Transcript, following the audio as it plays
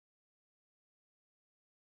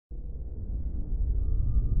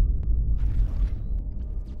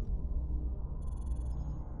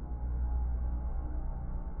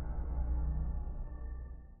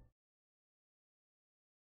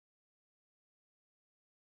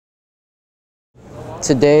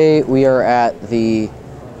Today we are at the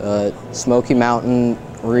Smoky Mountain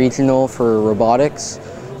Regional for Robotics.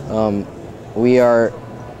 We are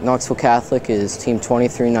Knoxville Catholic is Team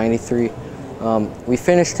 2393. We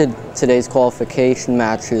finished today's qualification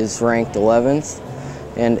matches ranked 11th,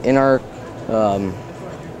 and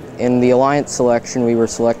in the Alliance selection we were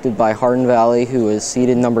selected by Hardin Valley, who is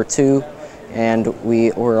seeded number 2, and we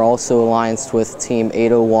were also allianced with Team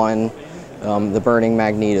 801, the Burning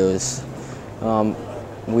Magnetos.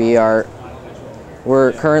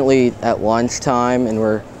 We're currently at lunchtime, and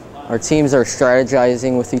our teams are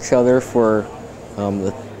strategizing with each other for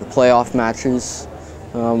the playoff matches.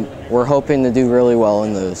 We're hoping to do really well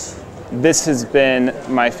in those. This has been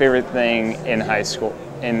my favorite thing in high school,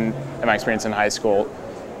 in my experience in high school,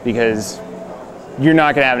 because you're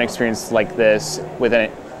not going to have an experience like this with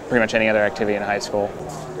pretty much any other activity in high school.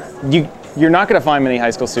 You're not going to find many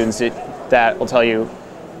high school students that will tell you,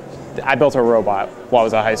 I built a robot while I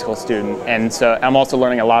was a high school student, and so I'm also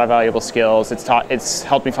learning a lot of valuable skills. It's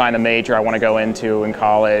helped me find a major I want to go into in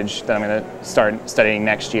college that I'm going to start studying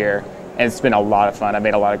next year, and it's been a lot of fun. I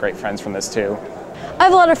made a lot of great friends from this too. I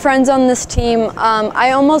have a lot of friends on this team.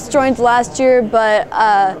 I almost joined last year, but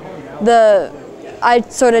I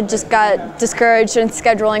sort of just got discouraged, and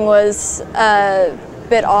scheduling was a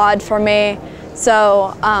bit odd for me.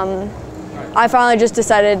 So I finally just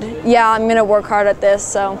decided, yeah, I'm going to work hard at this.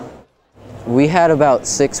 So. We had about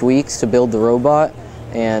 6 weeks to build the robot,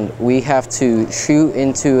 and we have to shoot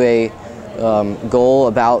into a goal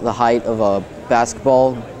about the height of a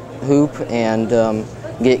basketball hoop and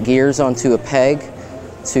get gears onto a peg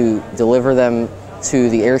to deliver them to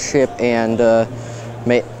the airship and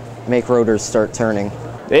make rotors start turning.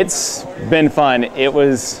 It's been fun. It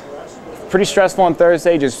was pretty stressful on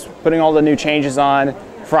Thursday, just putting all the new changes on.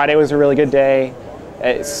 Friday was a really good day.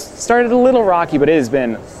 It started a little rocky, but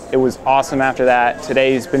it was awesome after that.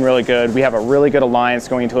 Today's been really good. We have a really good alliance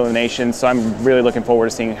going into elimination, so I'm really looking forward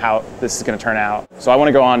to seeing how this is going to turn out. So I want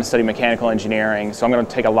to go on to study mechanical engineering, so I'm going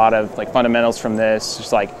to take a lot of fundamentals from this,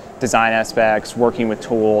 just like design aspects, working with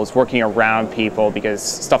tools, working around people, because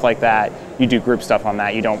stuff like that, you do group stuff on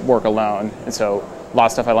that, you don't work alone. And so a lot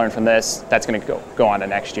of stuff I learned from this, that's going to go on to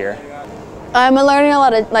next year. I'm learning a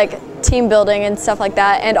lot of team building and stuff like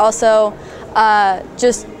that, and also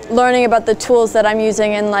just learning about the tools that I'm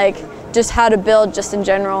using and just how to build just in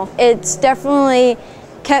general. It's definitely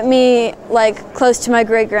kept me close to my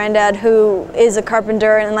great-granddad, who is a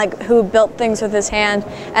carpenter and who built things with his hand,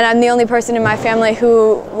 and I'm the only person in my family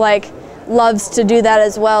who loves to do that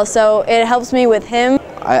as well, so it helps me with him.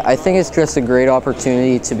 I think it's just a great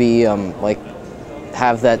opportunity to be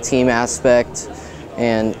have that team aspect,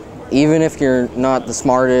 and even if you're not the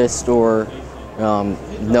smartest or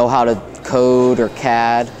know how to code or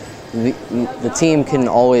CAD, the team can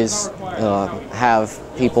always have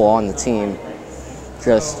people on the team.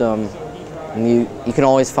 Just you can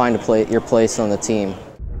always find your place on the team.